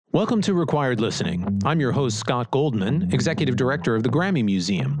Welcome to Required Listening. I'm your host, Scott Goldman, Executive Director of the Grammy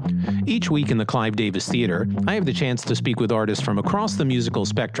Museum. Each week in the Clive Davis Theater, I have the chance to speak with artists from across the musical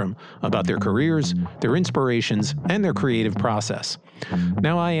spectrum about their careers, their inspirations, and their creative process.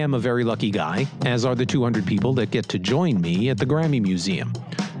 Now, I am a very lucky guy, as are the 200 people that get to join me at the Grammy Museum.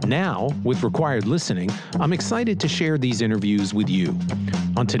 Now, with Required Listening, I'm excited to share these interviews with you.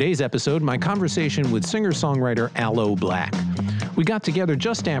 On today's episode, my conversation with singer-songwriter Aloe Blacc. We got together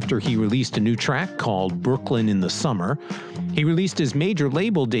just after he released a new track called Brooklyn in the Summer. He released his major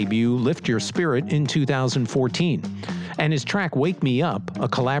label debut, Lift Your Spirit, in 2014. And his track Wake Me Up, a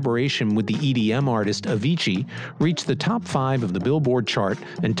collaboration with the EDM artist Avicii, reached the top 5 of the Billboard chart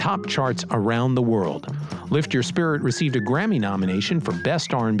and top charts around the world. Lift Your Spirit received a Grammy nomination for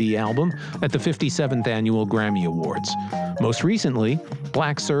Best R&B Album at the 57th Annual Grammy Awards. Most recently,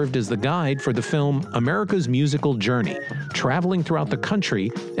 Blacc served as the guide for the film America's Musical Journey, traveling throughout the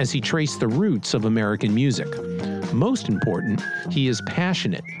country as he traced the roots of American music. Most important, he is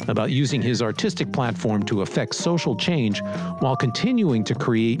passionate about using his artistic platform to affect social change while continuing to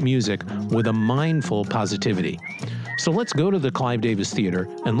create music with a mindful positivity. So let's go to the Clive Davis Theater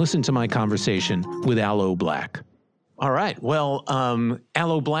and listen to my conversation with Aloe Blacc. All right. Well,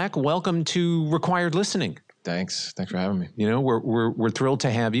 Aloe Blacc, welcome to Required Listening. Thanks for having me. You know, we're thrilled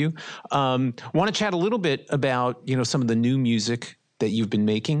to have you. Want to chat a little bit about, some of the new music that you've been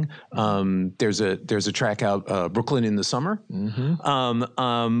making. There's a track out, Brooklyn in the Summer,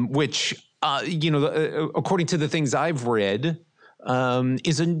 which, according to the things I've read,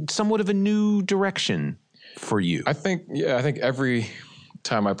 is somewhat of a new direction for you. I think every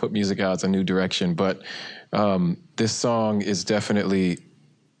time I put music out, it's a new direction. But this song is definitely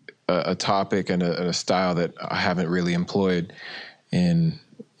a topic and a style that I haven't really employed in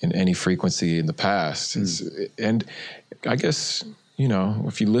any frequency in the past. And I guess,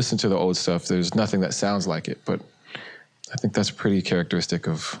 if you listen to the old stuff, there's nothing that sounds like it. But I think that's pretty characteristic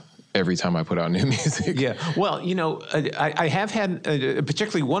of every time I put out new music. Yeah. Well, I have had,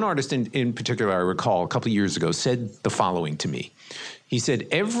 particularly one artist in particular I recall a couple of years ago said the following to me. He said,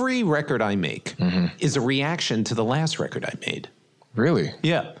 every record I make is a reaction to the last record I made. Really?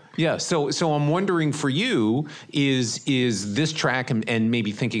 Yeah. Yeah. So I'm wondering for you, is this track and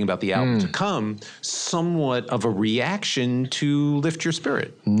maybe thinking about the album to come somewhat of a reaction to Lift Your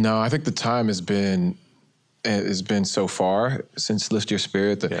Spirit? No, I think the time has been so far since Lift Your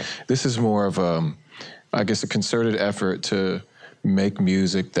Spirit. This is more of a concerted effort to make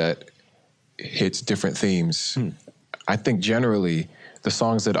music that hits different themes. I think generally the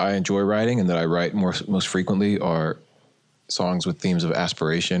songs that I enjoy writing and that I write most frequently are songs with themes of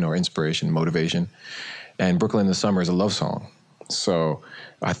aspiration or inspiration, motivation. And Brooklyn in the Summer is a love song. So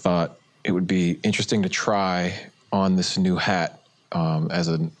I thought it would be interesting to try on this new hat as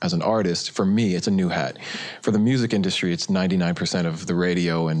an artist. For me, it's a new hat. For the music industry, it's 99% of the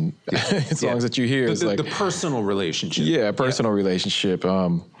radio and songs that you hear. The personal relationship. Yeah, personal relationship.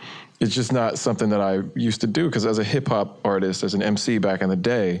 It's just not something that I used to do because as a hip-hop artist, as an MC back in the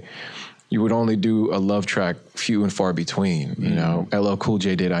day, you would only do a love track few and far between. LL Cool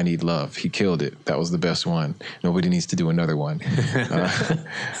J did I Need Love. He killed it. That was the best one. Nobody needs to do another one.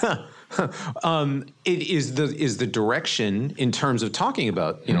 It is the direction in terms of talking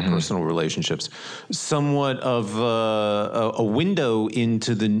about personal relationships, somewhat of a window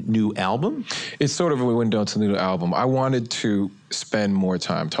into the new album. It's sort of a window into the new album. I wanted to spend more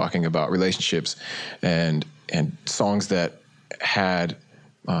time talking about relationships and songs that had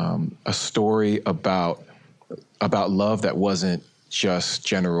a story about love that wasn't just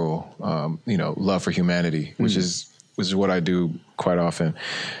general, love for humanity, which is what I do quite often.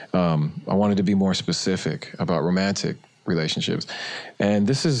 I wanted to be more specific about romantic relationships, and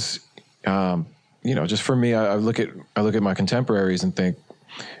this is, just for me. I look at my contemporaries and think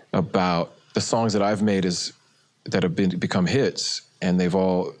about the songs that I've made that have become hits, and they've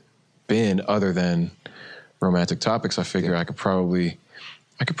all been other than romantic topics. I figure I could probably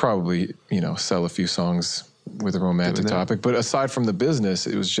sell a few songs with a romantic topic. But aside from the business,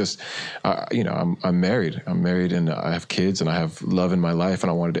 it was just, I'm married. I'm married and I have kids and I have love in my life,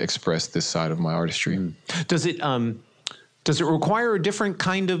 and I wanted to express this side of my artistry. Does it require a different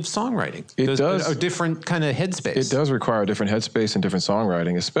kind of songwriting? It does. A different kind of headspace? It does require a different headspace and different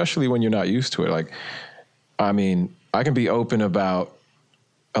songwriting, especially when you're not used to it. I can be open about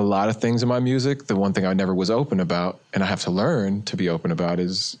a lot of things in my music. The one thing I never was open about, and I have to learn to be open about,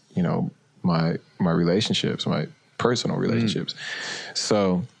 is, my relationships, my personal relationships.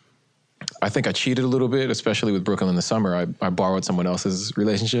 So I think I cheated a little bit, especially with Brooklyn in the Summer. I borrowed someone else's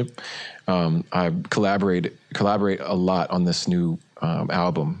relationship. I collaborate a lot on this new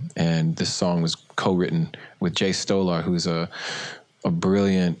album, and this song was co-written with Jay Stolar, who's a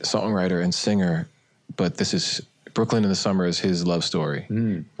brilliant songwriter and singer. But this is Brooklyn in the Summer is his love story.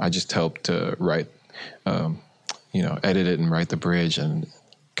 I just helped to write, edit it and write the bridge and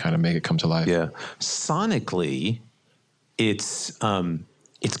kind of make it come to life. Yeah, sonically, it's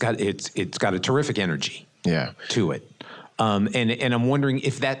got a terrific energy. Yeah. To it, and I'm wondering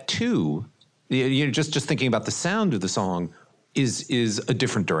if that too, just thinking about the sound of the song, is a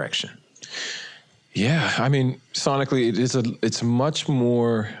different direction. Yeah, I mean, sonically, it's much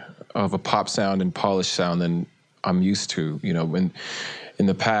more of a pop sound and polished sound than I'm used to. When in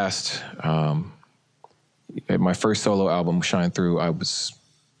the past, at my first solo album, Shine Through, I was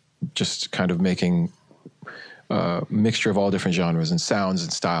just kind of making a mixture of all different genres and sounds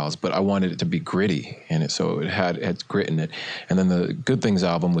and styles, but I wanted it to be gritty in it, so it had grit in it. And then the Good Things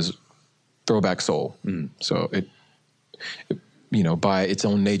album was throwback soul, so it by its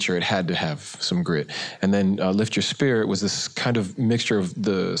own nature, it had to have some grit. And then Lift Your Spirit was this kind of mixture of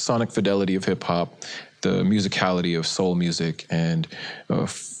the sonic fidelity of hip hop, the musicality of soul music, and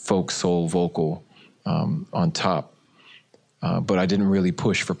folk soul vocal on top. But I didn't really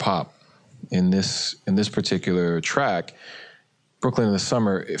push for pop. In this particular track, Brooklyn in the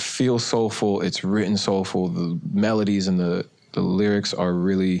Summer, it feels soulful. It's written soulful. The melodies and the lyrics are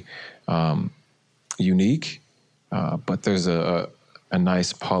really unique, but there's a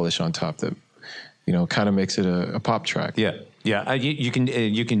nice polish on top that kind of makes it a pop track. Yeah. You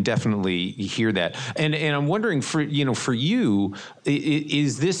can definitely hear that, and I'm wondering for you,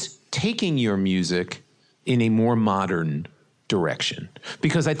 is this taking your music in a more modern direction?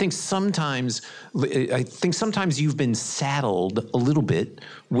 Because I think sometimes you've been saddled a little bit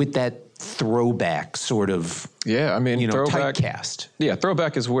with that throwback sort of throwback typecast. Yeah,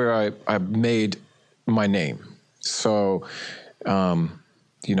 throwback is where I made my name. So I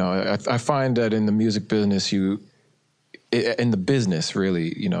find that in the music business, in the business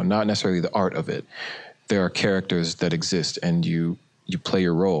really, not necessarily the art of it, there are characters that exist, and you play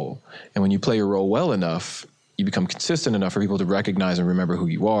your role. And when you play your role well enough, you become consistent enough for people to recognize and remember who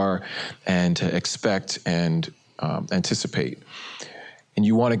you are and to expect and anticipate. And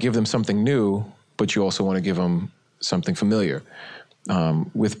you want to give them something new, but you also want to give them something familiar.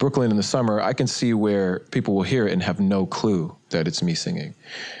 With Brooklyn in the Summer, I can see where people will hear it and have no clue that it's me singing.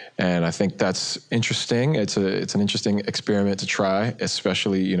 And I think that's interesting. It's an interesting experiment to try,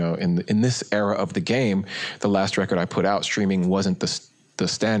 especially, in this era of the game. The last record I put out, streaming wasn't the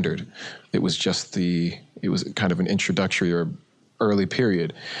standard. It was kind of an introductory or early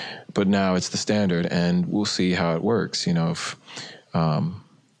period, but now it's the standard, and we'll see how it works. If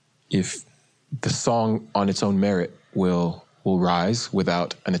the song on its own merit will rise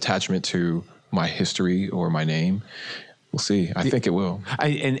without an attachment to my history or my name. We'll see. I think it will.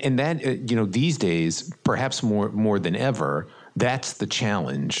 And that, these days, perhaps more than ever, that's the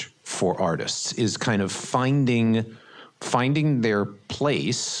challenge for artists, is kind of finding their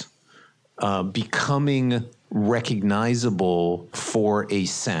place, becoming recognizable for a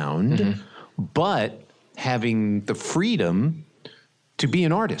sound, but having the freedom to be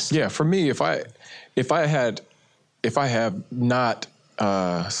an artist. Yeah, for me, if I have not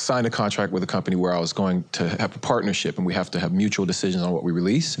signed a contract with a company where I was going to have a partnership and we have to have mutual decisions on what we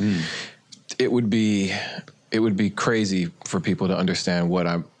release, it would be crazy for people to understand what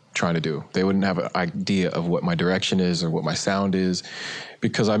I'm trying to do. They wouldn't have an idea of what my direction is or what my sound is,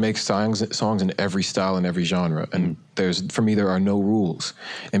 because I make songs in every style and every genre. And for me, there are no rules.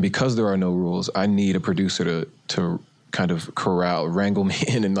 And because there are no rules, I need a producer to kind of wrangle me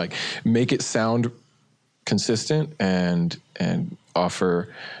in and make it sound consistent and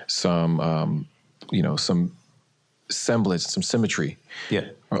offer some some semblance, some symmetry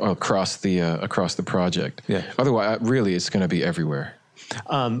across the project. Yeah. Otherwise, really, it's going to be everywhere.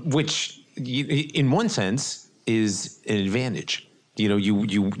 Which, in one sense, is an advantage.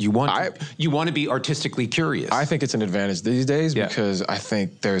 You want to be artistically curious. I think it's an advantage these days because I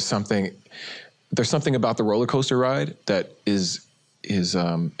think there's something about the roller coaster ride that is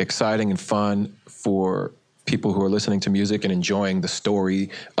exciting and fun for people who are listening to music and enjoying the story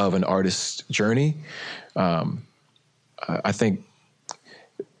of an artist's journey. I think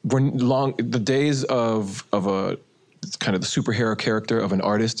the days of a kind of the superhero character of an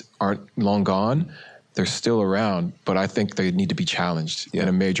artist aren't long gone. They're still around, but I think they need to be challenged in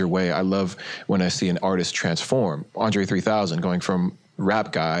a major way. I love when I see an artist transform. Andre 3000 going from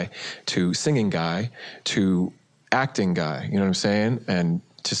rap guy to singing guy to acting guy, you know what I'm saying? And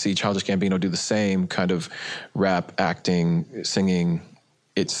to see Childish Gambino do the same kind of rap, acting, singing,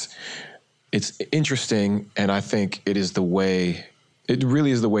 it's interesting, and I think it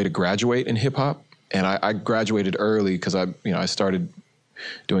really is the way to graduate in hip hop. And I graduated early because I started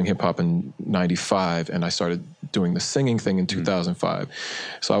doing hip hop in '95, and I started doing the singing thing in 2005.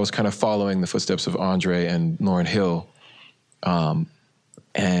 So I was kind of following the footsteps of Andre and Lauryn Hill,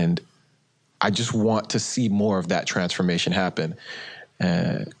 and I just want to see more of that transformation happen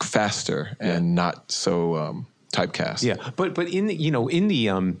faster and not so typecast. Yeah, but in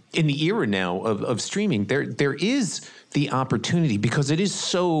the era now of streaming, there is the opportunity, because it is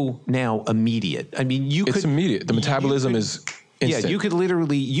so now immediate. I mean, it's immediate. The metabolism is instant. Yeah,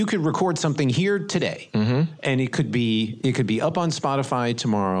 you could record something here today, and it could be up on Spotify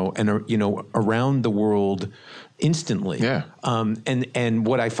tomorrow, and around the world instantly. Yeah. And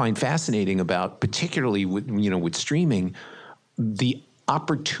what I find fascinating about, particularly with streaming, the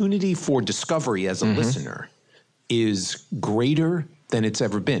opportunity for discovery as a listener is greater than it's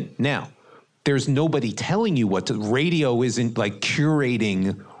ever been. Now, there's nobody telling you what to. Radio isn't like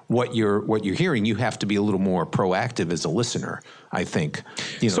curating what you're hearing. You have to be a little more proactive as a listener, I think.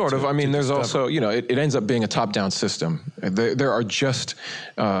 Sort of. I mean, there's also, it ends up being a top-down system. There are just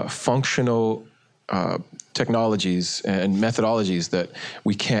functional technologies and methodologies that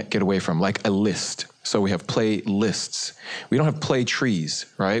we can't get away from, like a list. So we have play lists. We don't have play trees,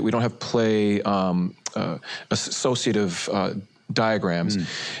 right? We don't have play associative diagrams.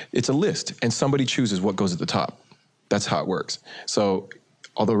 It's a list, and somebody chooses what goes at the top. That's how it works. So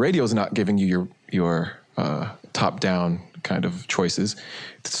although radio's not giving you your top-down kind of choices,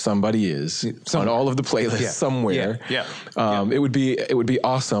 somebody is on all of the playlists somewhere. It would be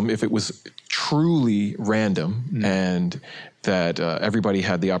awesome if it was truly random and that everybody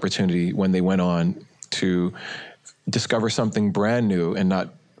had the opportunity when they went on to discover something brand new and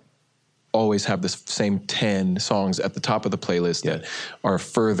not always have the same 10 songs at the top of the playlist that are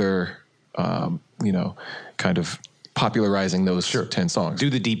further, kind of popularizing those 10 songs. Do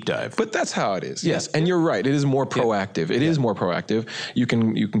the deep dive. But that's how it is. Yes. And you're right. It is more proactive. It is more proactive. You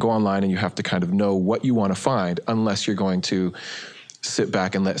can go online and you have to kind of know what you want to find, unless you're going to sit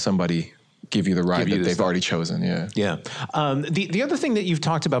back and let somebody give you the ride that they've already chosen. Yeah. The other thing that you've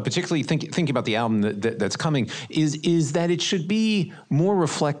talked about, particularly thinking about the album that's coming, is that it should be more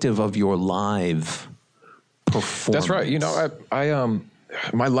reflective of your live performance. That's right. I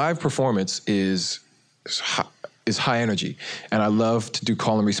my live performance is high energy, and I love to do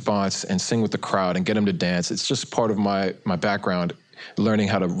call and response and sing with the crowd and get them to dance. It's just part of my background, learning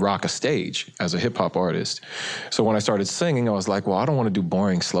how to rock a stage as a hip hop artist. So when I started singing, I was like, well, I don't want to do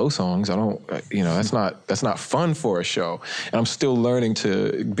boring slow songs. I don't, that's not fun for a show. And I'm still learning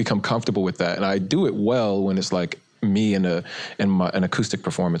to become comfortable with that. And I do it well when it's like me and an acoustic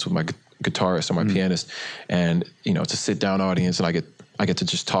performance with my guitarist or my pianist, and it's a sit down audience, and I get to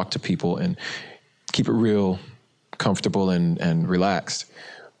just talk to people and keep it real comfortable and relaxed.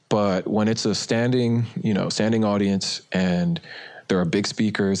 But when it's a standing audience and there are big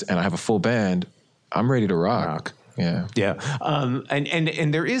speakers and I have a full band, I'm ready to rock. Yeah.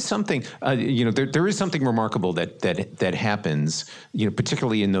 And there is something, there is something remarkable that happens,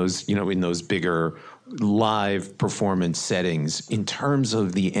 particularly in those bigger live performance settings, in terms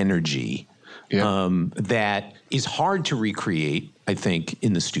of the energy that is hard to recreate, I think,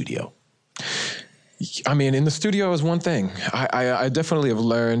 in the studio. I mean, in the studio is one thing. I definitely have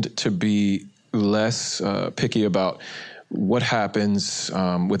learned to be less picky about what happens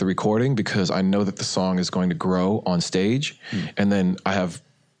with a recording, because I know that the song is going to grow on stage, and then I have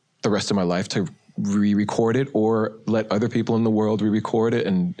the rest of my life to re-record it or let other people in the world re-record it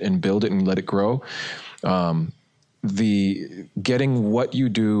and build it and let it grow. The getting what you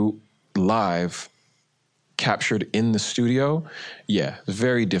do live captured in the studio,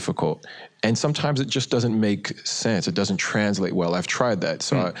 very difficult. And sometimes it just doesn't make sense. It doesn't translate well. I've tried that.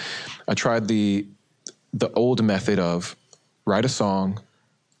 So I tried the old method of write a song,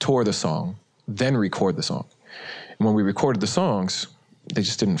 tour the song, then record the song. And when we recorded the songs, they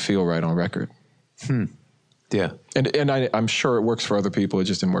just didn't feel right on record. Yeah. And I'm sure it works for other people. It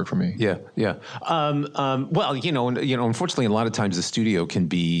just didn't work for me. Yeah. Well, unfortunately, a lot of times the studio can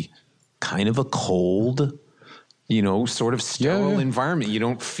be kind of a cold, sort of sterile environment. You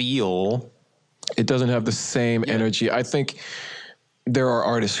don't feel. It doesn't have the same energy. I think there are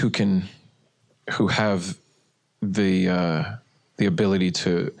artists who have the ability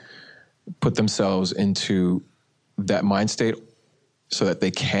to put themselves into that mind state so that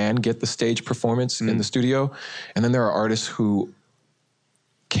they can get the stage performance in the studio. And then there are artists who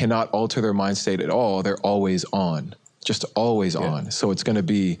cannot alter their mind state at all. They're always on. just always on. So it's going to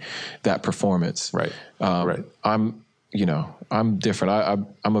be that performance. Right. Right. I'm different.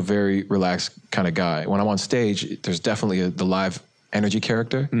 I'm a very relaxed kind of guy. When I'm on stage, there's definitely the live energy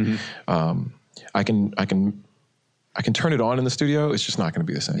character. I can turn it on in the studio. It's just not going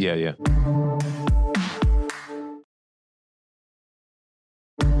to be the same. Yeah, yeah.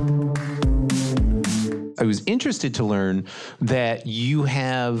 I was interested to learn that you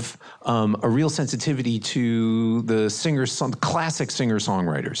have a real sensitivity to the classic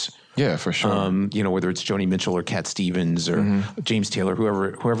singer-songwriters. Yeah, for sure. Whether it's Joni Mitchell or Cat Stevens or James Taylor,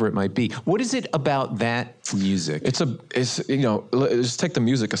 whoever it might be. What is it about that music? Just take the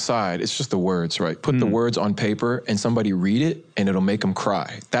music aside. It's just the words, right? Put the words on paper and somebody read it and it'll make them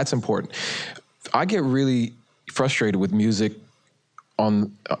cry. That's important. I get really frustrated with music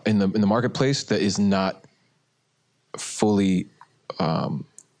in the marketplace that is not fully thought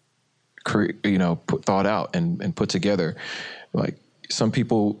out and put together. Like some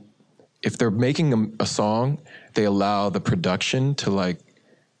people, if they're making a song, they allow the production to like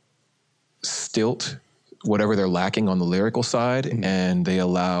stilt whatever they're lacking on the lyrical side, and they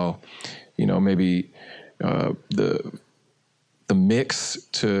allow maybe the mix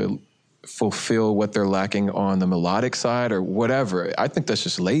to fulfill what they're lacking on the melodic side or whatever. I think that's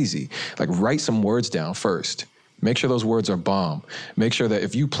just lazy. Like, write some words down first. Make sure those words are bomb. Make sure that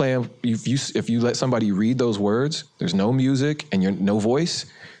if you let somebody read those words, there's no music and you're no voice,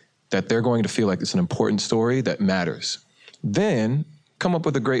 that they're going to feel like it's an important story that matters. Then come up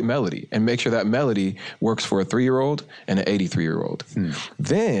with a great melody and make sure that melody works for a 3-year-old and an 83-year-old.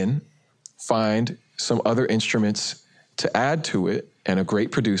 Then find some other instruments to add to it and a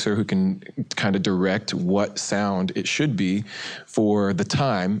great producer who can kind of direct what sound it should be for the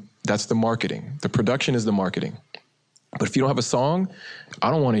time. That's the marketing. The production is the marketing. But if you don't have a song,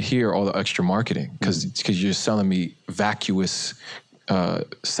 I don't want to hear all the extra marketing because you're just selling me vacuous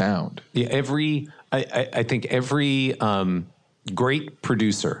sound. Yeah, I think every great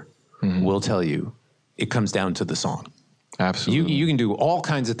producer will tell you it comes down to the song. Absolutely. You can do all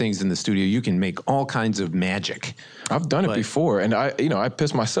kinds of things in the studio. You can make all kinds of magic. I've done it before, and I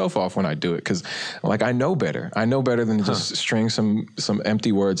piss myself off when I do it because, like, I know better. I know better than to just string some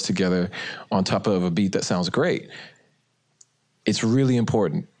empty words together on top of a beat that sounds great. It's really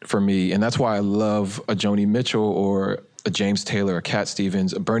important for me, and that's why I love a Joni Mitchell or a James Taylor, a Cat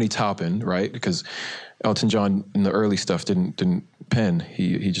Stevens, a Bernie Taupin, right? Because Elton John in the early stuff didn't pen.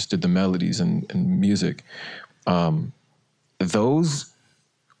 He just did the melodies and music. Those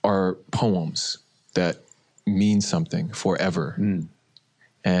are poems that mean something forever.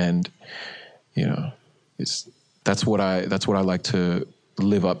 And that's what I like to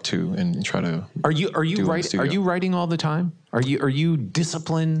live up to and try to Are you writing all the time? Are you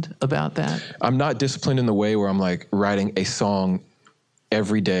disciplined about that? I'm not disciplined in the way where I'm like writing a song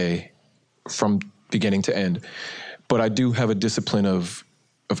every day from beginning to end. But I do have a discipline of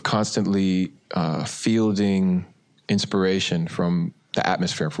constantly fielding inspiration from the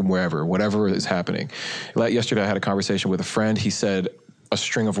atmosphere, from whatever is happening. Like yesterday, I had a conversation with a friend. He said a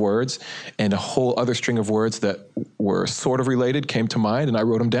string of words, and a whole other string of words that were sort of related came to mind, and I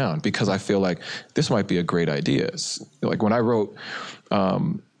wrote them down because I feel like this might be a great idea. Like when I wrote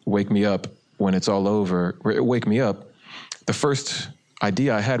Wake Me Up When It's All Over, Wake Me Up, the first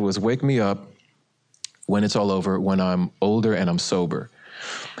idea I had was wake me up when it's all over, when I'm older and I'm sober.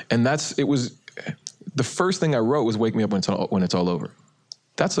 And the first thing I wrote was wake me up when it's all over.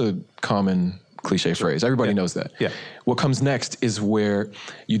 That's a common cliche phrase. Everybody knows that. Yeah. What comes next is where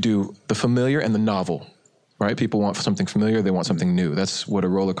you do the familiar and the novel, right? People want something familiar. They want something new. That's what a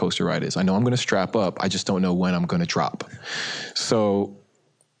roller coaster ride is. I know I'm going to strap up. I just don't know when I'm going to drop. So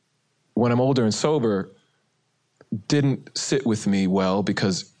when I'm older and sober, didn't sit with me well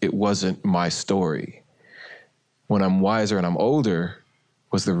because it wasn't my story. When I'm wiser and I'm older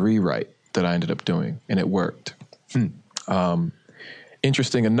was the rewrite that I ended up doing, and it worked.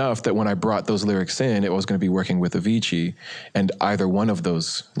 Interesting enough that when I brought those lyrics in, it was going to be working with Avicii, and either one of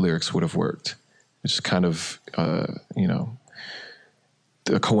those lyrics would have worked. It's just kind of, a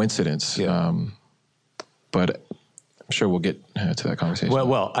coincidence. Yeah. But I'm sure we'll get to that conversation.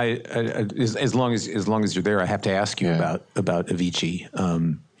 Well, as long as you're there, I have to ask you about Avicii.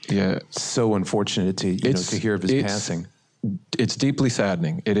 So unfortunate to hear of his passing. It's deeply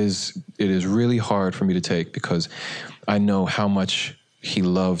saddening. It is really hard for me to take because I know how much he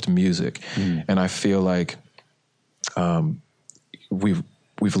loved music, and I feel like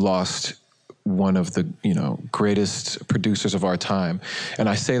we've lost one of the greatest producers of our time. And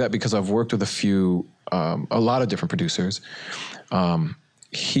I say that because I've worked with a lot of different producers.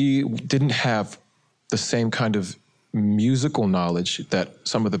 He didn't have the same kind of musical knowledge that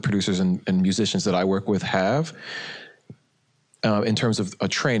some of the producers and musicians that I work with have in terms of a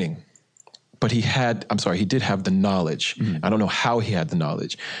training. But he did have the knowledge. I don't know how he had the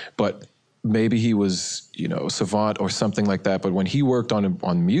knowledge, but maybe he was, a savant or something like that. But when he worked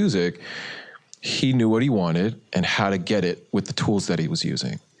on music, he knew what he wanted and how to get it with the tools that he was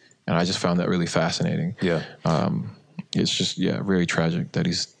using. And I just found that really fascinating. Yeah. It's just, very tragic that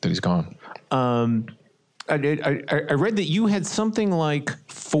he's gone. I read that you had something like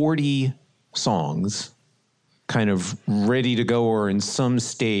 40 songs kind of ready to go or in some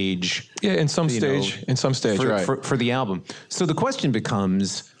stage. Yeah, in some stage, right. For the album. So the question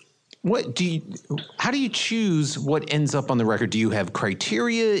becomes, how do you choose what ends up on the record? Do you have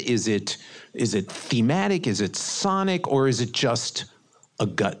criteria? Is it thematic? Is it sonic? Or is it just a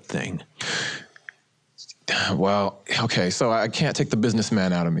gut thing? Well, okay, so I can't take the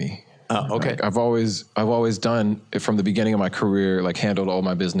businessman out of me. Oh, okay. I've always done it from the beginning of my career, like handled all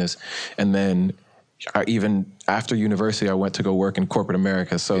my business, and then even after university, I went to go work in corporate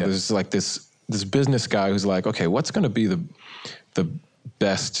America. So there's like this business guy who's like, okay, what's going to be the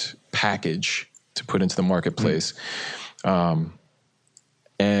best package to put into the marketplace? And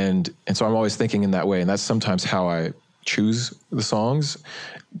so I'm always thinking in that way, and that's sometimes how I choose the songs.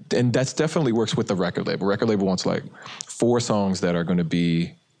 And that's definitely works with the record label. Record label wants like 4 songs that are going to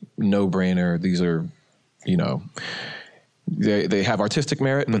be no-brainer. These are, they have artistic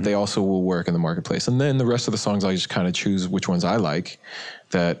merit, but they also will work in the marketplace. And then the rest of the songs, I just kind of choose which ones I like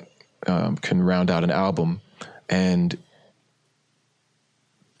that can round out an album. And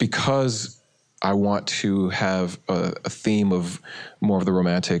because I want to have a theme of more of the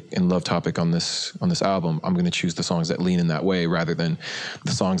romantic and love topic on this album, I'm going to choose the songs that lean in that way rather than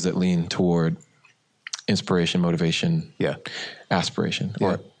the songs that lean toward inspiration, motivation, aspiration.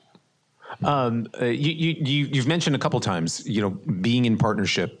 Yeah. You've mentioned a couple times, being in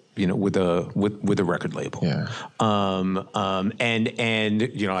partnership, with a record label. Yeah.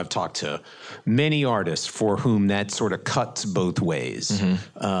 And I've talked to many artists for whom that sort of cuts both ways.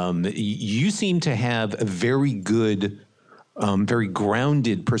 You seem to have a very good, very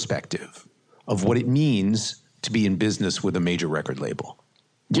grounded perspective of what it means to be in business with a major record label.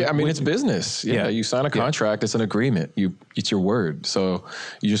 Yeah, I mean, it's business. Yeah, you sign a contract, it's an agreement. It's your word. So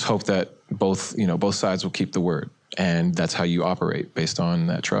you just hope that both sides will keep the word. And that's how you operate based on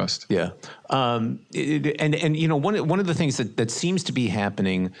that trust. Yeah. One of the things that seems to be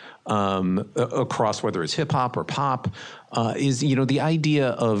happening across whether it's hip hop or pop is, the idea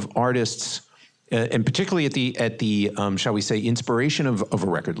of artists, and particularly at the shall we say, inspiration of a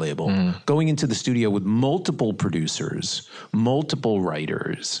record label, going into the studio with multiple producers, multiple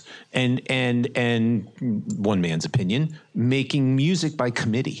writers, and one man's opinion, making music by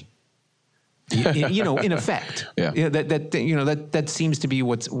committee. In effect, that seems to be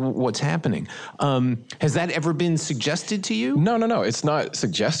what's happening. Has that ever been suggested to you? No. It's not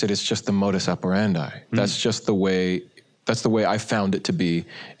suggested. It's just the modus operandi. That's just the way. That's the way I found it to be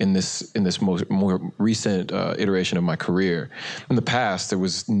in this more recent iteration of my career. In the past, there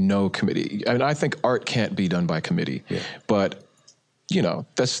was no committee. I mean, I think art can't be done by committee, but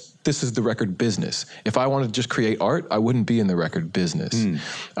this is the record business. If I wanted to just create art, I wouldn't be in the record business.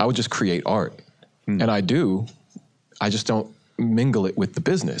 I would just create art. And I just don't mingle it with the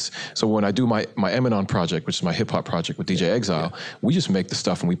business. So when I do my Eminon project, which is my hip hop project with DJ Exile, we just make the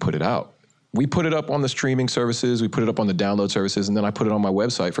stuff and we put it out. We put it up on the streaming services, we put it up on the download services, and then I put it on my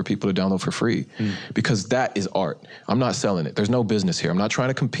website for people to download for free. Because that is art. I'm not selling it. There's no business here. I'm not trying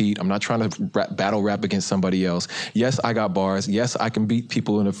to compete. I'm not trying to battle rap against somebody else. Yes, I got bars. Yes, I can beat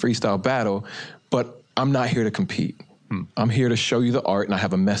people in a freestyle battle, but I'm not here to compete. I'm here to show you the art, and I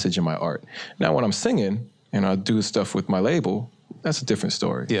have a message in my art. Now, when I'm singing and I do stuff with my label, that's a different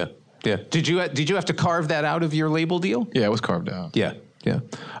story. Yeah. Did you have to carve that out of your label deal? Yeah, it was carved out. Yeah.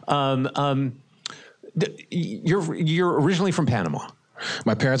 You're originally from Panama.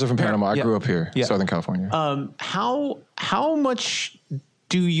 My parents are from Panama. I grew up here, Southern California. How much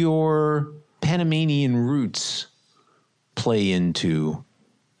do your Panamanian roots play into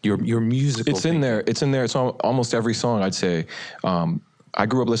your musical? It's in there. It's almost every song, I'd say. I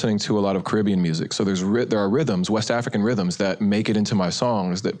grew up listening to a lot of Caribbean music, so there are rhythms, West African rhythms, that make it into my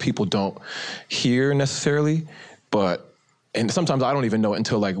songs that people don't hear necessarily, and sometimes I don't even know it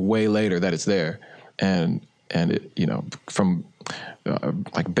until like way later that it's there, and it, from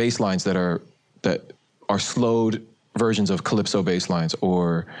like bass lines that are slowed versions of calypso bass lines,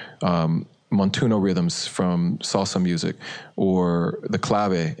 or montuno rhythms from salsa music, or the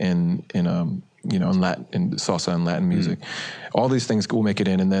clave in Latin, in salsa and Latin music. All these things will make it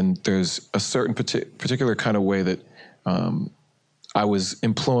in, and then there's a certain particular kind of way that I was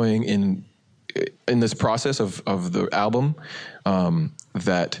employing in this process of the album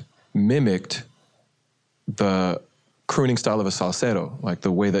that mimicked the crooning style of a salsero, like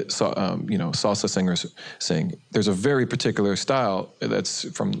the way that salsa singers sing. There's a very particular style that's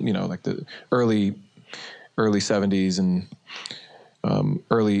from like the early 70s and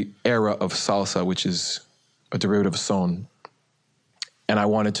early era of salsa, which is a derivative of son. And I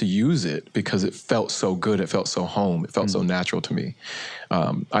wanted to use it because it felt so good. It felt so home. It felt so natural to me.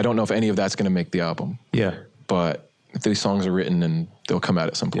 I don't know if any of that's going to make the album. Yeah. But these songs are written and they'll come out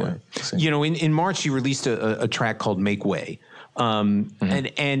at some point. Yeah. In March, you released a track called "Make Way," and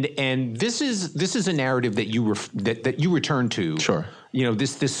this is a narrative that you return to. Sure.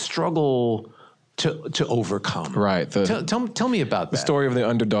 This struggle to overcome. Right. Tell me about that. The story of the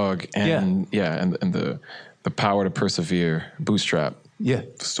underdog and the power to persevere, bootstrap. Yeah,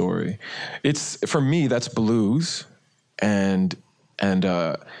 story. It's, for me, that's blues, and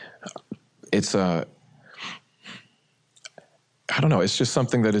it's I don't know. It's just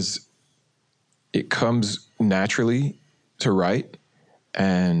something that it comes naturally to write,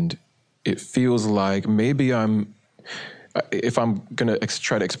 and it feels like maybe if I'm gonna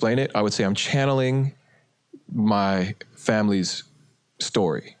try to explain it, I would say I'm channeling my family's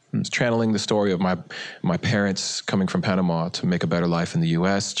story. It's channeling the story of my parents coming from Panama to make a better life in the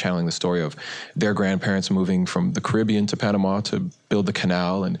U.S., channeling the story of their grandparents moving from the Caribbean to Panama to build the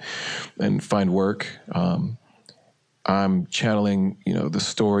canal and find work. I'm channeling, the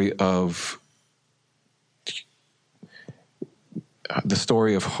story of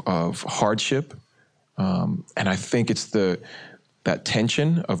hardship, and I think it's that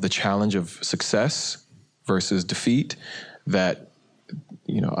tension of the challenge of success versus defeat that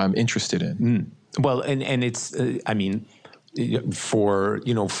I'm interested in. Well, and it's,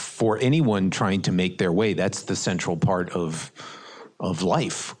 for anyone trying to make their way, that's the central part of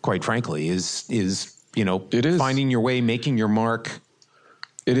life, quite frankly, is it is finding your way, making your mark.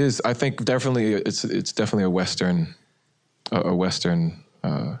 It is. I think definitely it's definitely a Western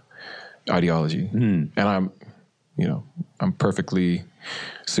ideology, and I'm perfectly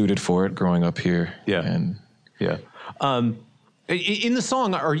suited for it growing up here. Yeah. In the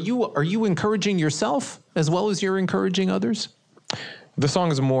song, are you encouraging yourself as well as you're encouraging others? The song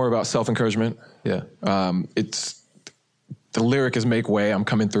is more about self-encouragement. Yeah. The lyric is "Make way, I'm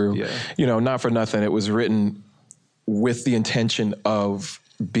coming through." Yeah. Not for nothing. It was written with the intention of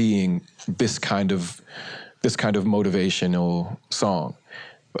being this kind of motivational song,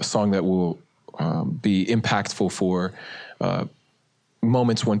 a song that will be impactful for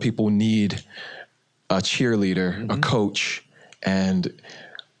moments when people need a cheerleader, a coach. And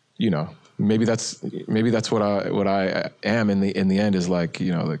maybe that's what I am in the end, is like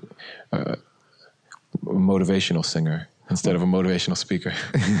a motivational singer instead of a motivational speaker.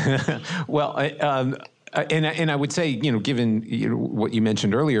 Well, and I would say, given what you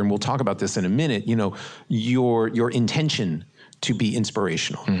mentioned earlier, and we'll talk about this in a minute, your intention to be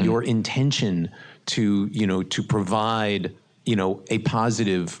inspirational, your intention to provide a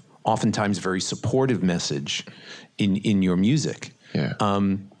positive, oftentimes very supportive message in your music,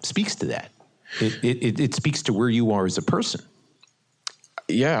 speaks to that. It speaks to where you are as a person.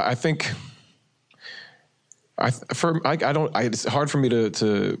 Yeah, I think it's hard for me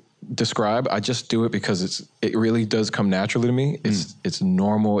to describe. I just do it because it really does come naturally to me. It's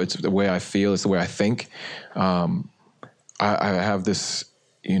normal. It's the way I feel. It's the way I think. I have this,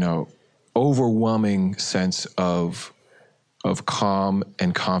 overwhelming sense of calm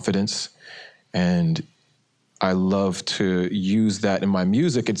and confidence, and I love to use that in my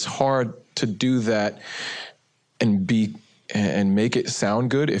music. It's hard to do that and make it sound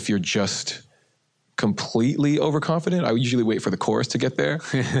good if you're just completely overconfident. I usually wait for the chorus to get there,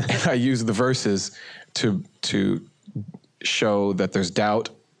 and I use the verses to show that there's doubt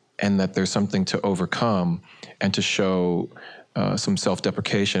and that there's something to overcome, and to show some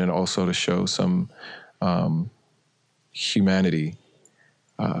self-deprecation, and also to show some humanity.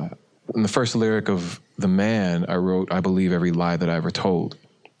 In the first lyric of "The Man," I wrote, "I believe every lie that I ever told."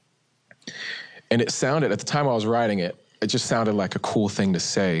 And it sounded, at the time I was writing it, it just sounded like a cool thing to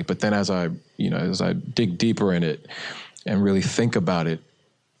say. But then as I dig deeper in it and really think about it,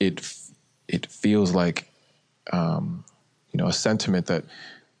 it feels like, a sentiment that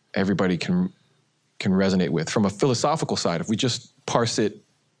everybody can resonate with. From a philosophical side, if we just parse it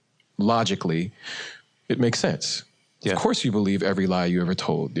logically, it makes sense. Yeah. Of course you believe every lie you ever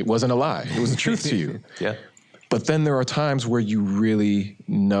told. It wasn't a lie. It was the truth to you. Yeah. But then there are times where you really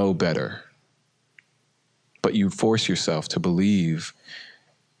know better, but you force yourself to believe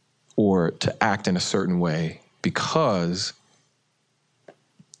or to act in a certain way because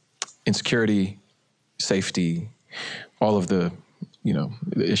insecurity, safety, all of the,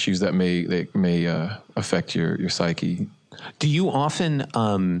 the issues that may affect your psyche. Do you often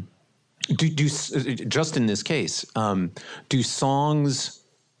do just in this case? Do songs,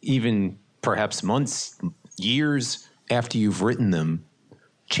 even perhaps months, years after you've written them,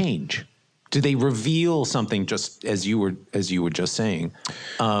 change? Do they reveal something, just as you were just saying,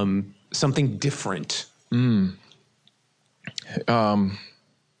 something different?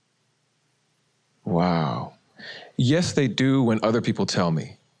 Wow. Yes, they do when other people tell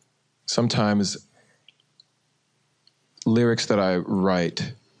me. Sometimes lyrics that I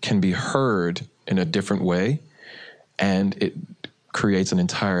write can be heard in a different way, and it creates an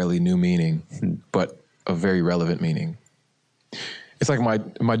entirely new meaning, but a very relevant meaning. It's like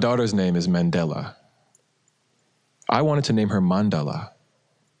my daughter's name is Mandela. I wanted to name her Mandala.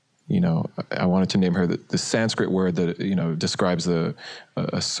 I wanted to name her the Sanskrit word that, describes a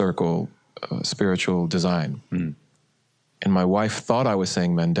circle, spiritual design. And my wife thought I was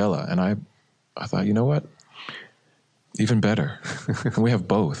saying Mandela, and I thought, you know what? Even better. We have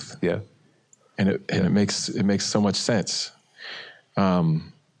both. Yeah. And it makes so much sense.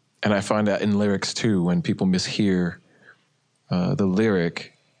 And I find that in lyrics too, when people mishear the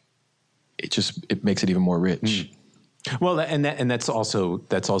lyric, it makes it even more rich. Well, and that's also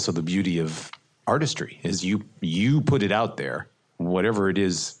the beauty of artistry, is you put it out there, whatever it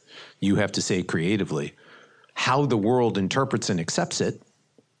is you have to say creatively. How the world interprets and accepts it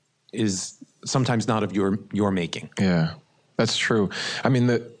is sometimes not of your making. Yeah, that's true. I mean,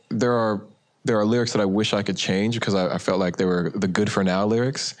 there are lyrics that I wish I could change because I felt like they were the good for now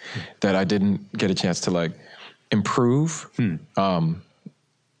lyrics that I didn't get a chance to improve.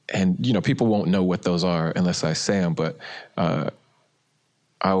 And people won't know what those are unless I say them. But I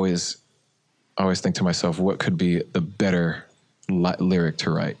always think to myself, what could be the better lyric to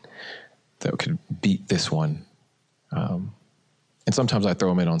write that could beat this one? And sometimes I throw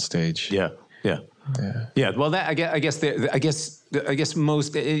them in on stage. Yeah. Well, that I guess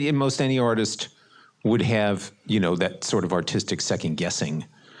most any artist would have that sort of artistic second guessing.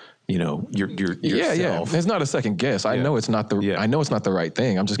 Yourself. Yeah. It's not a second guess. I know it's not the right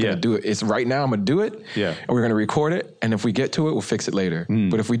thing. I'm just gonna do it. It's right now. I'm gonna do it. Yeah. And we're gonna record it. And if we get to it, we'll fix it later.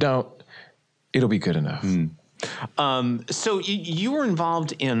 But if we don't, it'll be good enough. So you were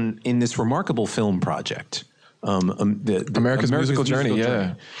involved in this remarkable film project. The America's Musical Journey,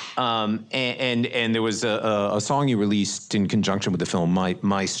 yeah. And there was a song you released in conjunction with the film,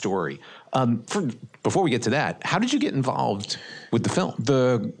 My Story. Before we get to that, how did you get involved with the film?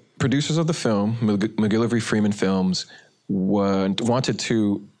 The producers of the film, McGillivray Freeman Films, wanted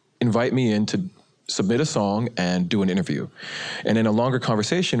to invite me in to submit a song and do an interview. And in a longer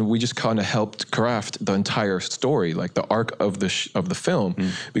conversation, we just kind of helped craft the entire story, like the arc of the film,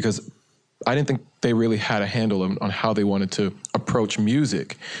 because I didn't think they really had a handle on how they wanted to approach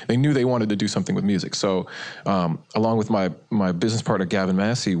music. They knew they wanted to do something with music. So along with my business partner, Gavin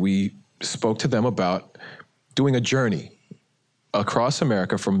Massey, we spoke to them about doing a journey across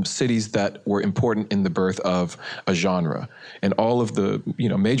America from cities that were important in the birth of a genre. And all of the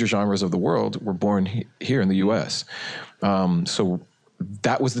major genres of the world were born here in the U.S. So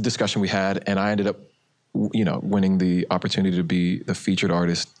that was the discussion we had, and I ended up winning the opportunity to be the featured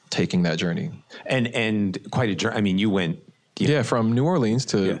artist taking that journey. And quite a journey. I mean, you went... from New Orleans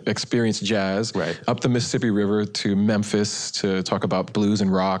to experience jazz, up the Mississippi River to Memphis to talk about blues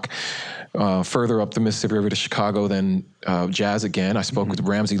and rock, further up the Mississippi River to Chicago, then jazz again. I spoke with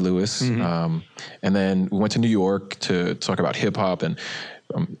Ramsey Lewis, and then we went to New York to talk about hip hop, and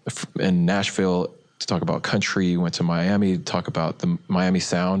Nashville to talk about country. Went to Miami to talk about the Miami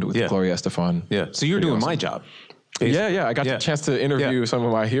Sound with Gloria Estefan. Yeah, so you're doing my job. Basically. Yeah. I got the chance to interview some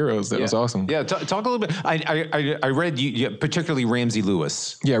of my heroes. That was awesome. Yeah, talk a little bit. I read you, particularly Ramsey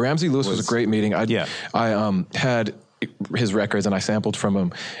Lewis. Yeah, Ramsey Lewis was a great meeting. I had his records and I sampled from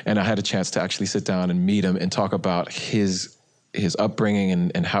him, and I had a chance to actually sit down and meet him and talk about his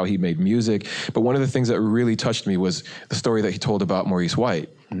upbringing and how he made music. But one of the things that really touched me was the story that he told about Maurice White.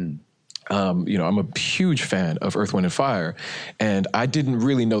 I'm a huge fan of Earth, Wind & Fire, and I didn't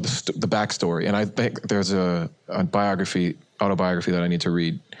really know the backstory. And I think there's a autobiography that I need to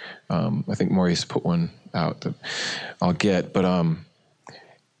read. I think Maurice put one out that I'll get. But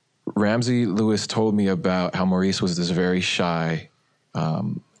Ramsey Lewis told me about how Maurice was this very shy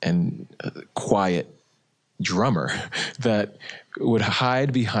and quiet drummer that would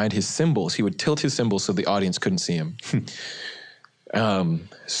hide behind his cymbals. He would tilt his cymbals so the audience couldn't see him.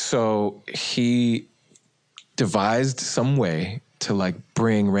 So he devised some way to like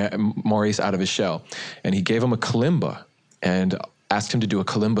bring Maurice out of his shell. And he gave him a kalimba and asked him to do a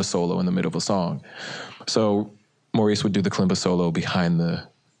kalimba solo in the middle of a song. So Maurice would do the kalimba solo behind the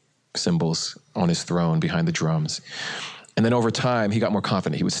cymbals on his throne, behind the drums. And then over time, he got more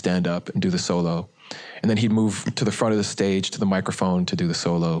confident. He would stand up and do the solo. And then he'd move to the front of the stage, to the microphone to do the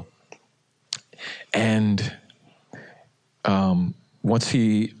solo. And once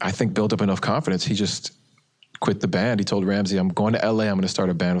he, I think, built up enough confidence, he just quit the band. He told Ramsey, I'm going to LA, I'm going to start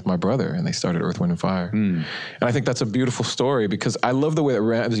a band with my brother. And they started Earth, Wind & Fire. And I think that's a beautiful story because I love the way that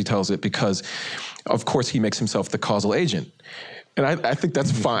Ramsey tells it because, of course, he makes himself the causal agent. And I think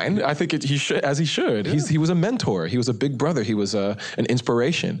that's fine. I think he should, as he should. Yeah. He was a mentor. He was a big brother. He was an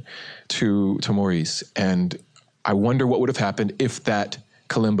inspiration to Maurice. And I wonder what would have happened if that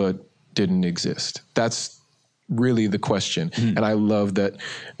kalimba didn't exist. That's really the question. And I love that,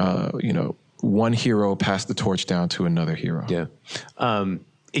 one hero passed the torch down to another hero. Yeah.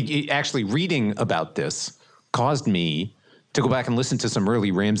 Actually, reading about this caused me to go back and listen to some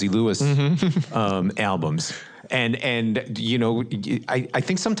early Ramsey Lewis albums. And I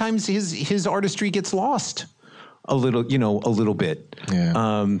think sometimes his artistry gets lost a little bit.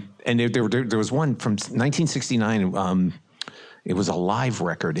 Yeah. And there was one from 1969. It was a live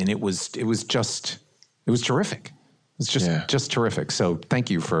record, and it was terrific. It's just terrific. So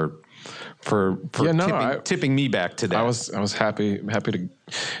thank you for tipping me back to that. I was happy to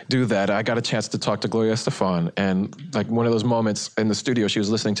do that. I got a chance to talk to Gloria Estefan, and like one of those moments in the studio, she was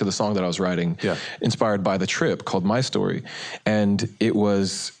listening to the song that I was writing, inspired by The Trip, called My Story, and it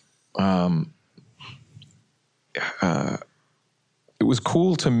was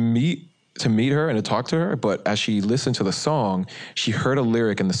cool to meet her and to talk to her. But as she listened to the song, she heard a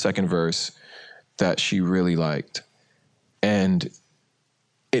lyric in the second verse that she really liked, and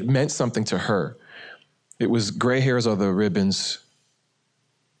it meant something to her. It was gray hairs are the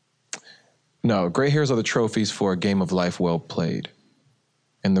trophies for a game of life well played.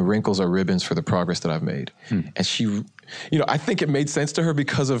 And the wrinkles are ribbons for the progress that I've made. And she, I think it made sense to her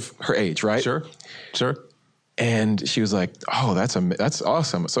because of her age, right? Sure. And she was like, oh, that's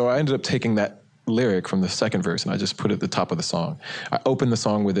awesome. So I ended up taking that lyric from the second verse and I just put it at the top of the song. I opened the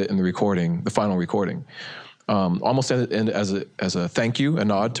song with it in the final recording. Almost as a thank you, a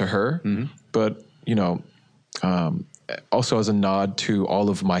nod to her, but also as a nod to all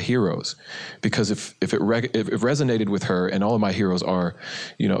of my heroes, because if it resonated with her and all of my heroes are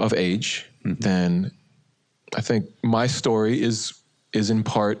of age, then I think my story is in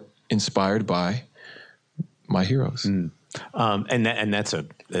part inspired by my heroes. And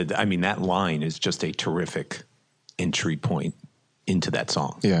that line is just a terrific entry point into that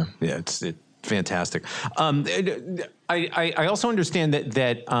song. Yeah, it's fantastic. I also understand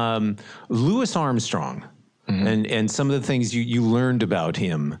that Louis Armstrong and some of the things you learned about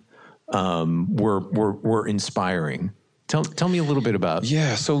him were inspiring. Tell me a little bit about.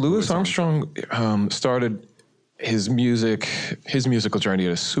 Yeah, so Louis Armstrong started his musical journey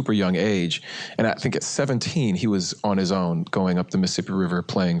at a super young age, and I think at 17 he was on his own going up the Mississippi River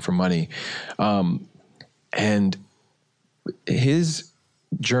playing for money, and his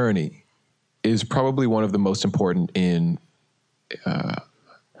journey is probably one of the most important in,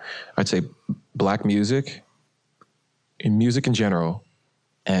 I'd say, Black music, in music in general,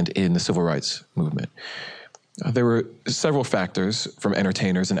 and in the civil rights movement. There were several factors from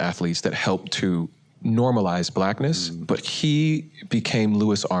entertainers and athletes that helped to normalize Blackness, but he became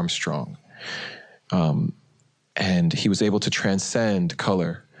Louis Armstrong. And he was able to transcend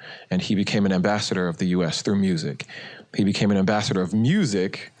color, and he became an ambassador of the U.S. through music. He became an ambassador of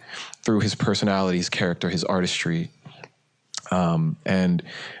music through his personality, his character, his artistry. And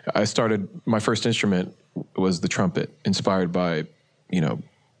I started, my first instrument was the trumpet, inspired by,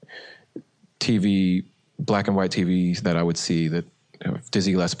 TV, black and white TV that I would see, that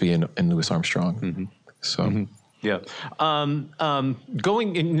Dizzy Gillespie and Louis Armstrong. So, yeah.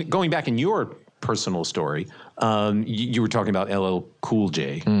 Going back in your personal story, you were talking about LL Cool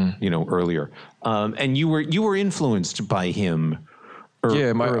J, earlier, and you were influenced by him.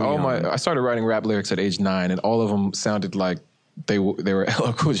 I started writing rap lyrics at age 9, and all of them sounded like they were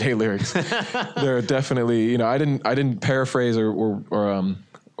LL Cool J lyrics. They're definitely, I didn't paraphrase or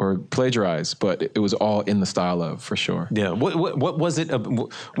plagiarize, but it was all in the style of, for sure. Yeah. What was it?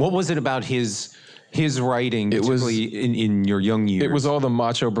 What was it about his writing, particularly in your young years? It was all the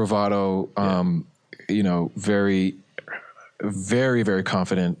macho bravado. Very, very, very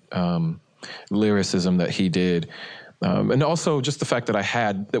confident lyricism that he did. And also just the fact that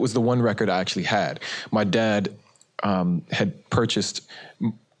that was the one record I actually had. My dad had purchased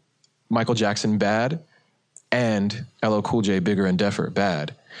Michael Jackson Bad, and LL Cool J, Bigger and Deffer,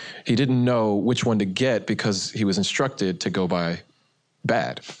 Bad. He didn't know which one to get because he was instructed to go by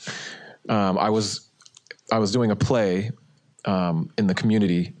Bad. I was doing a play in the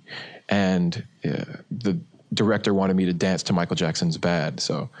community, and the director wanted me to dance to Michael Jackson's Bad,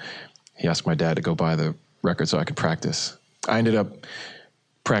 so he asked my dad to go buy the record so I could practice. I ended up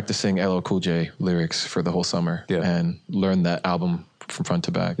practicing LL Cool J lyrics for the whole summer and learned that album from front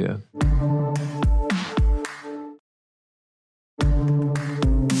to back. Yeah.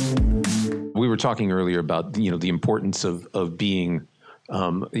 We were talking earlier about, the importance of being,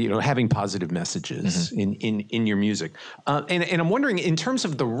 having positive messages in your music. And I'm wondering, in terms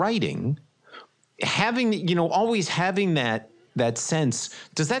of the writing, having, always having that sense,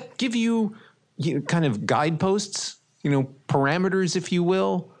 does that give you, kind of guideposts, parameters, if you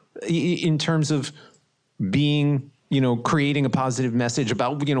will, in terms of being, creating a positive message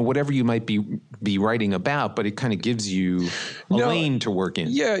about, whatever you might be writing about, but it kind of gives you a lane to work in?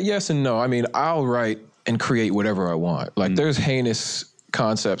 Yeah, yes and no. I mean, I'll write and create whatever I want. Like, there's heinous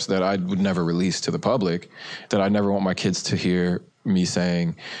concepts that I would never release to the public, that I never want my kids to hear me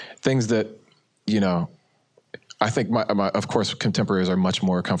saying, things that, I think my of course, contemporaries are much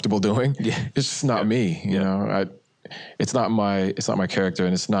more comfortable doing. Yeah. It's just not me, you know. It's not my character,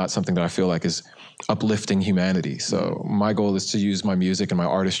 and it's not something that I feel like is uplifting humanity. So my goal is to use my music and my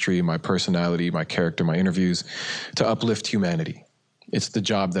artistry, my personality, my character, my interviews to uplift humanity. It's the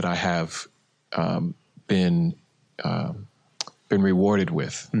job that I have been rewarded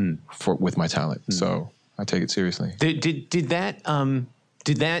with with my talent. So I take it seriously. Did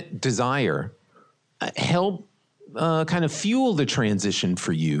that desire help kind of fuel the transition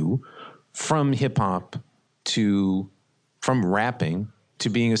for you from hip hop from rapping to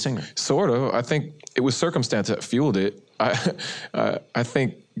being a singer? Sort of. I think it was circumstance that fueled it. I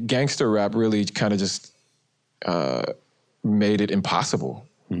think gangster rap really kind of just made it impossible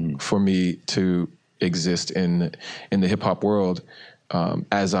for me to exist in the hip hop world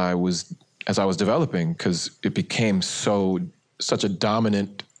as I was developing, because it became such a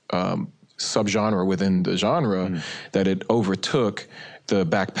dominant subgenre within the genre that it overtook the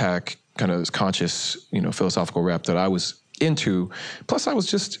backpack kind of conscious, philosophical rap that I was into. Plus, I was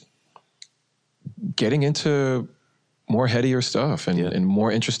just getting into more headier stuff and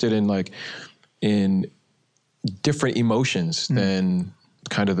more interested in different emotions than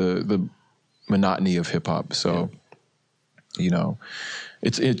kind of the monotony of hip hop. So,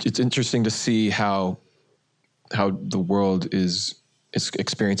 it's interesting to see how the world is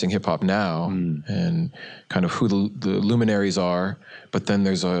experiencing hip hop now, and kind of who the luminaries are. But then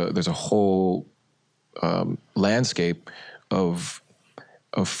there's a whole landscape of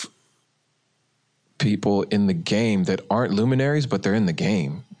people in the game that aren't luminaries, but they're in the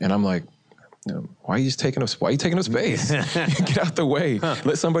game. And I'm like, why are you taking up space? Get out the way.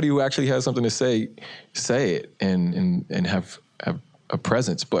 Let somebody who actually has something to say it and have a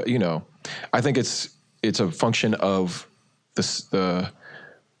presence. But I think it's a function of the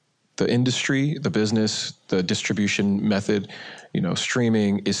industry, the business, the distribution method.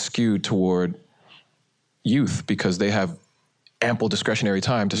 Streaming is skewed toward youth because they have ample discretionary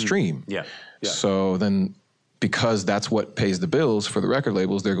time to stream. Yeah. So then, because that's what pays the bills for the record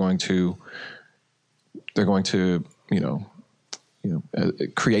labels, they're going to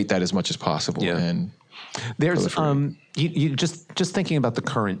create that as much as possible. Yeah. And there's you just thinking about the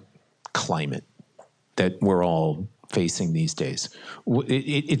current climate that we're all facing these days.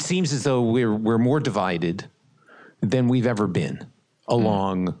 It seems as though we're more divided than we've ever been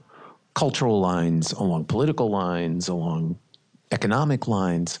along cultural lines, along political lines, along economic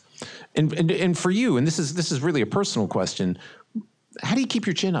lines. And for you, and this is really a personal question, how do you keep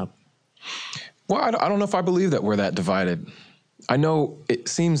your chin up? Well, I don't know if I believe that we're that divided. I know it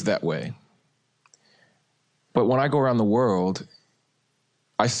seems that way. But when I go around the world,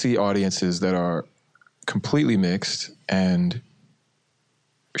 I see audiences that are completely mixed and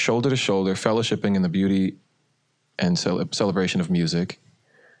shoulder to shoulder, fellowshipping in the beauty and celebration of music.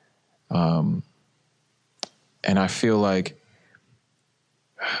 And I feel like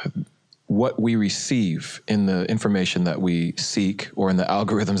what we receive in the information that we seek, or in the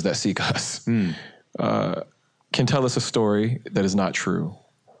algorithms that seek us, can tell us a story that is not true.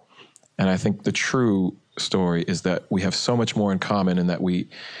 And I think the true story is that we have so much more in common, and that we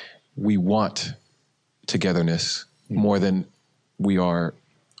want togetherness more than we are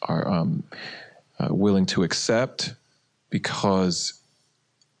willing to accept, because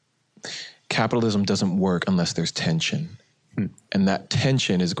capitalism doesn't work unless there's tension. And that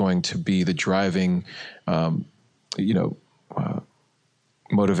tension is going to be the driving,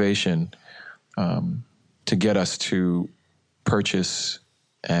 motivation to to get us to purchase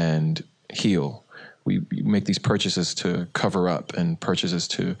and heal. We make these purchases to cover up and purchases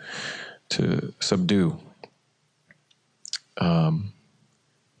to subdue.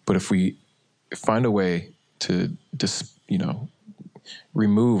 But if we find a way to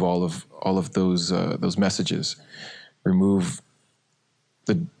remove all of those messages, remove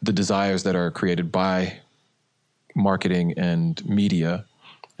the desires that are created by marketing and media,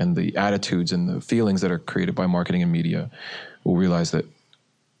 and the attitudes and the feelings that are created by marketing and media, we'll realize that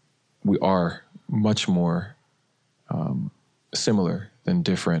we are much more similar than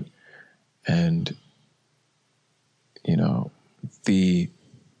different. And the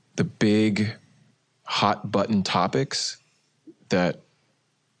big hot button topics that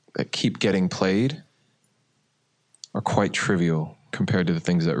keep getting played are quite trivial compared to the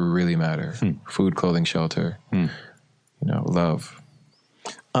things that really matter. Food, clothing, shelter, love.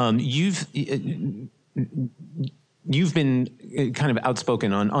 You've been kind of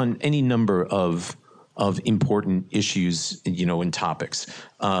outspoken on any number of important issues, and topics: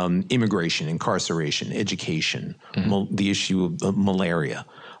 immigration, incarceration, education, the issue of malaria.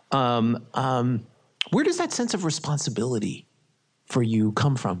 Where does that sense of responsibility for you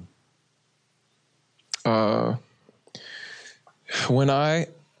come from? When I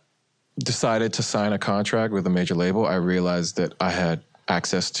decided to sign a contract with a major label, I realized that I had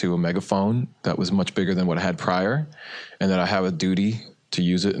access to a megaphone that was much bigger than what I had prior, and that I have a duty to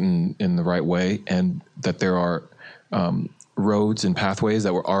use it in the right way, and that there are roads and pathways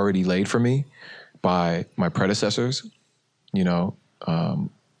that were already laid for me by my predecessors.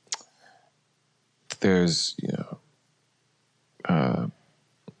 There's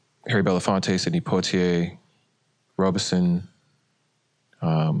Harry Belafonte, Sidney Poitier, Robeson,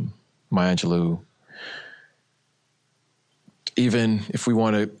 Maya Angelou. Even if we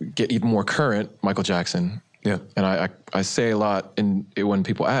want to get even more current, Michael Jackson. Yeah. And I say a lot when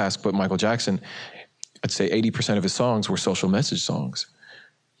people ask, but Michael Jackson, I'd say 80% of his songs were social message songs.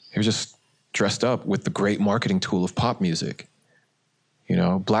 He was just dressed up with the great marketing tool of pop music.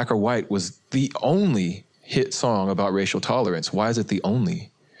 Black or White was the only hit song about racial tolerance. Why is it the only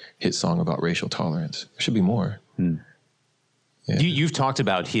hit song about racial tolerance? There should be more. Yeah. You've talked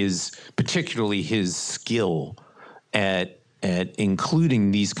about particularly his skill at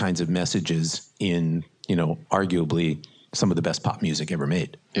including these kinds of messages in, arguably some of the best pop music ever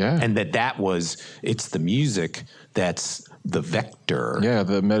made. Yeah. And it's the music that's the vector. Yeah,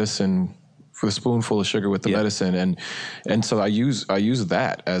 the medicine, for the spoonful of sugar with the medicine. And so I use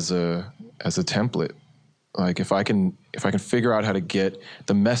that as a template. Like if I can figure out how to get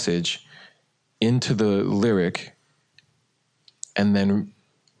the message into the lyric and then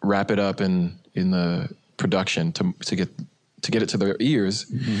wrap it up in the production to get it to their ears,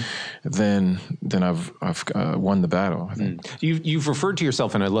 then I've won the battle, I think. You've referred to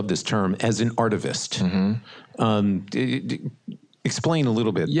yourself, and I love this term, as an artivist. Explain a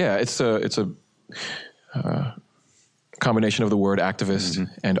little bit. Yeah, it's a combination of the word activist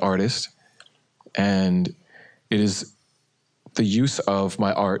and artist, and it is the use of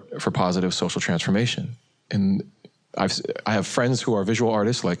my art for positive social transformation. And I have friends who are visual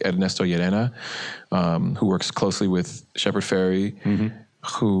artists, like Ernesto Llerena, who works closely with Shepard Fairey,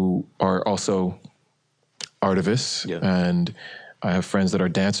 who are also artivists. Yeah. And I have friends that are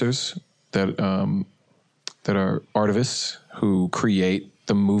dancers, that are artivists, who create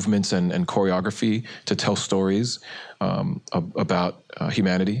the movements and choreography to tell stories about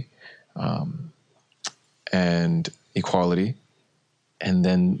humanity and equality. And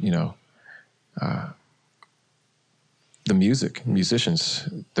then, the musicians.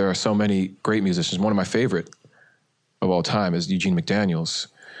 There are so many great musicians. One of my favorite of all time is Eugene McDaniels,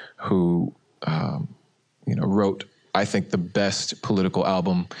 who, wrote, I think, the best political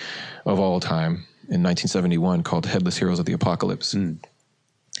album of all time in 1971 called Headless Heroes of the Apocalypse.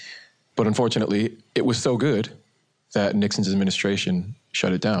 But unfortunately, it was so good that Nixon's administration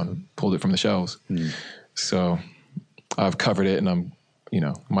shut it down, pulled it from the shelves. So I've covered it, and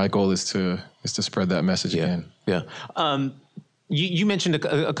my goal is to spread that message again. Yeah. You mentioned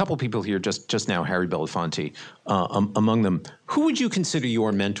a couple people here just now, Harry Belafonte, among them. Who would you consider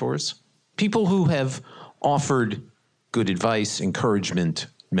your mentors? People who have offered good advice, encouragement,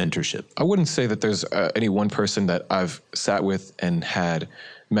 mentorship. I wouldn't say that there's any one person that I've sat with and had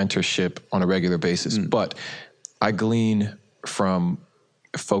mentorship on a regular basis, but I glean from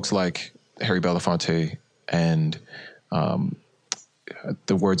folks like Harry Belafonte and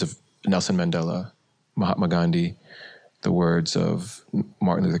the words of Nelson Mandela, Mahatma Gandhi, the words of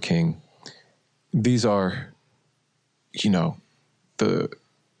Martin Luther King. These are, the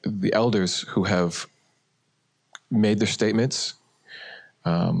elders who have made their statements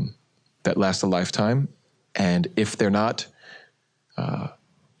that last a lifetime, and if they're not,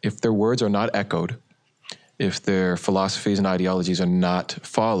 if their words are not echoed, if their philosophies and ideologies are not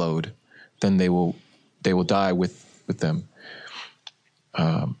followed, then they will die with them.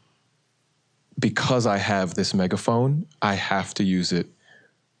 Because I have this megaphone, I have to use it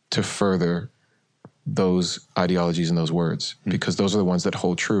to further those ideologies and those words, because those are the ones that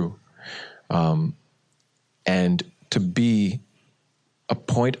hold true. And to be a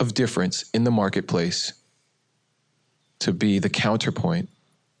point of difference in the marketplace, to be the counterpoint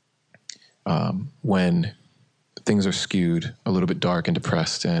when things are skewed a little bit dark and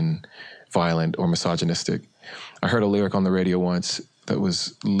depressed and violent or misogynistic. I heard a lyric on the radio once that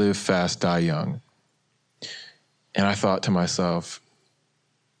was "Live fast, die young." And I thought to myself,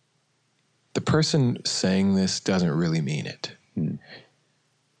 the person saying this doesn't really mean it.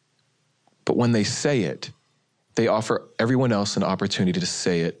 But when they say it, they offer everyone else an opportunity to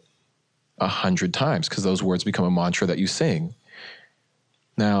say it 100 times, because those words become a mantra that you sing.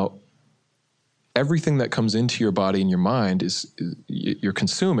 Now, everything that comes into your body and your mind you're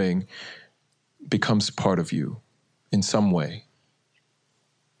consuming becomes part of you in some way.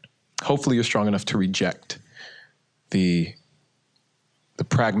 Hopefully you're strong enough to reject the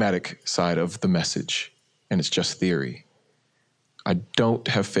pragmatic side of the message, and it's just theory. I don't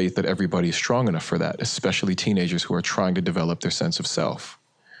have faith that everybody is strong enough for that, especially teenagers who are trying to develop their sense of self.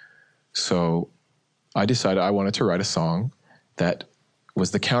 So I decided I wanted to write a song that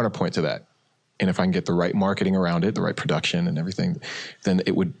was the counterpoint to that. And if I can get the right marketing around it, the right production and everything, then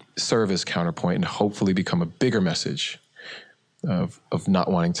it would serve as counterpoint and hopefully become a bigger message of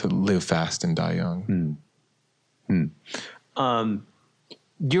not wanting to live fast and die young.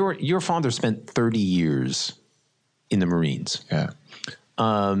 Your father spent 30 years in the Marines. Yeah.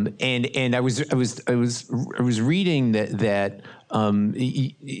 And I was reading that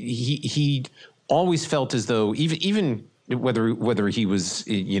he always felt as though even whether he was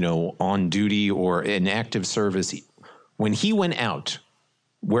on duty or in active service, when he went out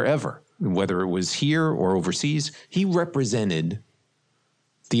wherever, whether it was here or overseas, he represented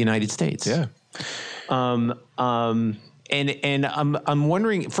the United States. Yeah. And I'm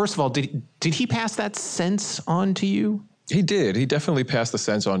wondering, first of all, did he pass that sense on to you? He did. He definitely passed the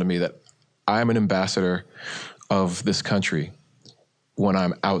sense on to me that I'm an ambassador of this country when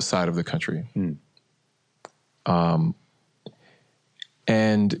I'm outside of the country.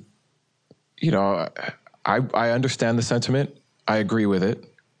 And, I understand the sentiment. I agree with it.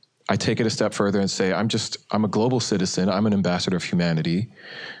 I take it a step further and say, I'm a global citizen. I'm an ambassador of humanity.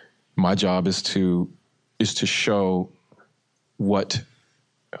 My job is to show what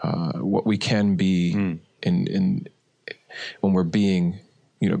we can be in when we're being,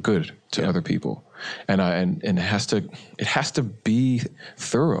 good to other people. And it has to be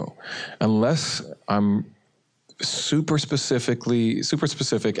thorough. Unless I'm super specific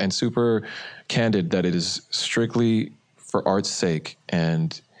and super candid that it is strictly for art's sake,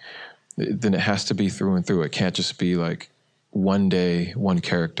 and then it has to be through and through. It can't just be like one day, one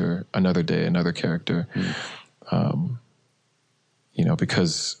character, another day, another character.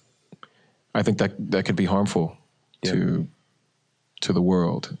 Because I think that could be harmful to the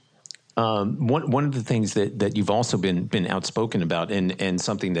world. One of the things that you've also been outspoken about, and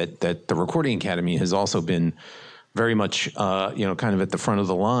something that the Recording Academy has also been very much kind of at the front of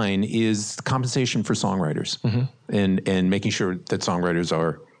the line, is compensation for songwriters, and making sure that songwriters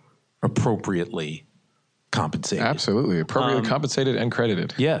are appropriately compensated. Absolutely, appropriately compensated and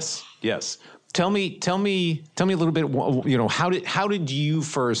credited. Yes. Tell me a little bit. How did you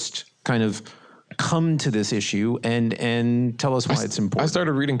first kind of come to this issue, and tell us why it's important? I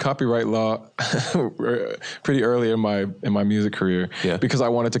started reading copyright law pretty early in my music career, because I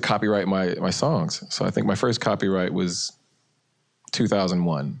wanted to copyright my songs. So I think my first copyright was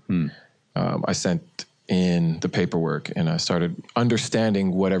 2001. I sent in the paperwork and I started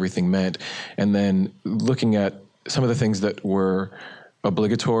understanding what everything meant, and then looking at some of the things that were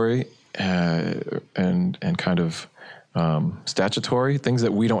obligatory and kind of statutory, things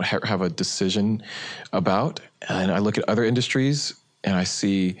that we don't have a decision about. And I look at other industries and I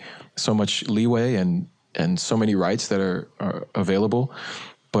see so much leeway and so many rights that are available.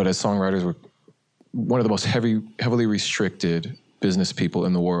 But as songwriters, we're one of the most heavily restricted business people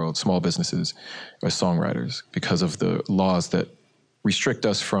in the world, small businesses, as songwriters, because of the laws that restrict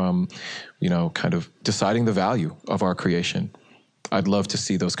us from, kind of deciding the value of our creation. I'd love to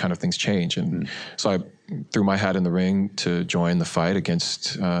see those kind of things change. And so I threw my hat in the ring to join the fight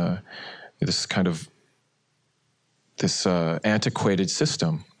against this antiquated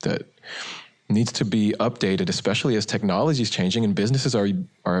system that needs to be updated, especially as technology is changing and businesses are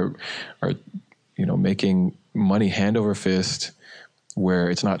making money hand over fist, where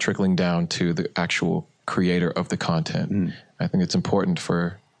it's not trickling down to the actual creator of the content. I think it's important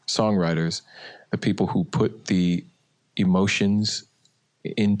for songwriters, the people who put the emotions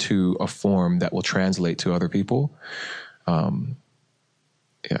into a form that will translate to other people.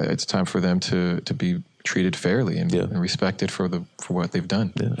 It's time for them to be treated fairly and respected for what they've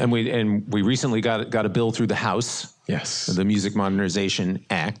done. Yeah. And we recently got a bill through the House. Yes, the Music Modernization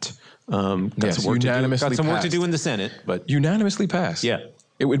Act. Got some work to do in the Senate, but unanimously passed. Yeah,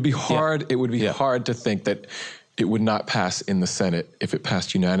 it would be hard. It would be hard to think that it would not pass in the Senate if it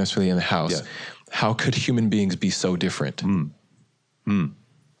passed unanimously in the House. Yeah. How could human beings be so different?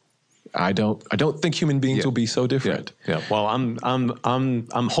 I don't think human beings will be so different. Yeah. Well,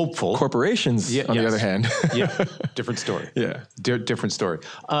 I'm hopeful. Corporations, on the other hand, different story. Yeah, different story.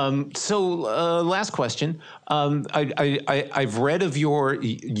 Last question. I've read of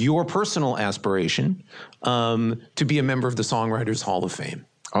your personal aspiration to be a member of the Songwriters Hall of Fame.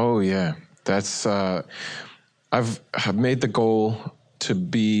 Oh yeah, that's I've made the goal to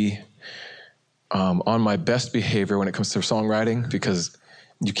be on my best behavior when it comes to songwriting, because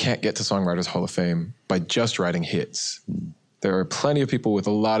you can't get to Songwriters Hall of Fame by just writing hits. There are plenty of people with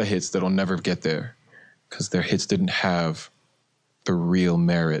a lot of hits that'll never get there because their hits didn't have the real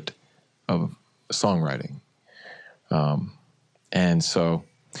merit of songwriting. And so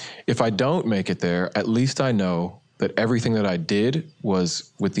if I don't make it there, at least I know that everything that I did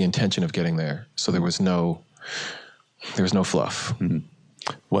was with the intention of getting there. So there was no fluff.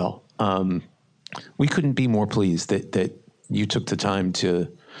 Well, we couldn't be more pleased that you took the time to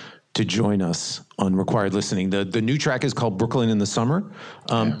join us on Required Listening. The new track is called Brooklyn in the Summer.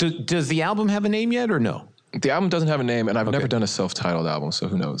 Does the album have a name yet or no? The album doesn't have a name, and I've never done a self-titled album, so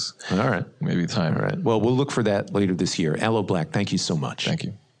who knows? All right. Maybe time. All right. Well, we'll look for that later this year. Aloe Blacc, thank you so much. Thank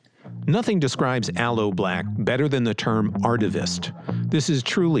you. Nothing describes Aloe Blacc better than the term artivist. This is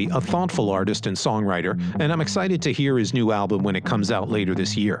truly a thoughtful artist and songwriter, and I'm excited to hear his new album when it comes out later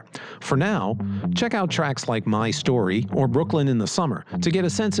this year. For now, check out tracks like My Story or Brooklyn in the Summer to get a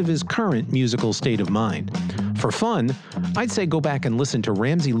sense of his current musical state of mind. For fun, I'd say go back and listen to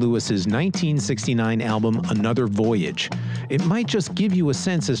Ramsey Lewis's 1969 album Another Voyage. It might just give you a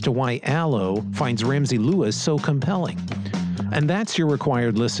sense as to why Aloe finds Ramsey Lewis so compelling. And that's your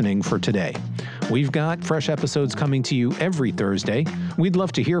Required Listening for today. We've got fresh episodes coming to you every Thursday. We'd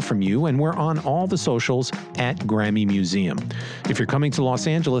love to hear from you, and we're on all the socials at Grammy Museum. If you're coming to Los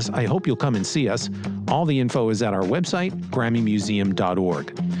Angeles, I hope you'll come and see us. All the info is at our website,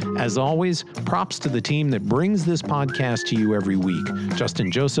 GrammyMuseum.org. As always, props to the team that brings this podcast to you every week.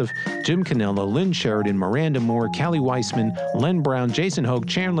 Justin Joseph, Jim Cannella, Lynn Sheridan, Miranda Moore, Callie Weissman, Len Brown, Jason Hoke,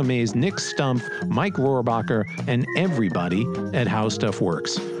 Chandler Mays, Nick Stumpf, Mike Rohrbacher, and everybody at How Stuff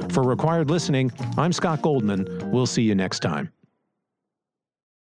Works. For Required Listening, I'm Scott Goldman. We'll see you next time.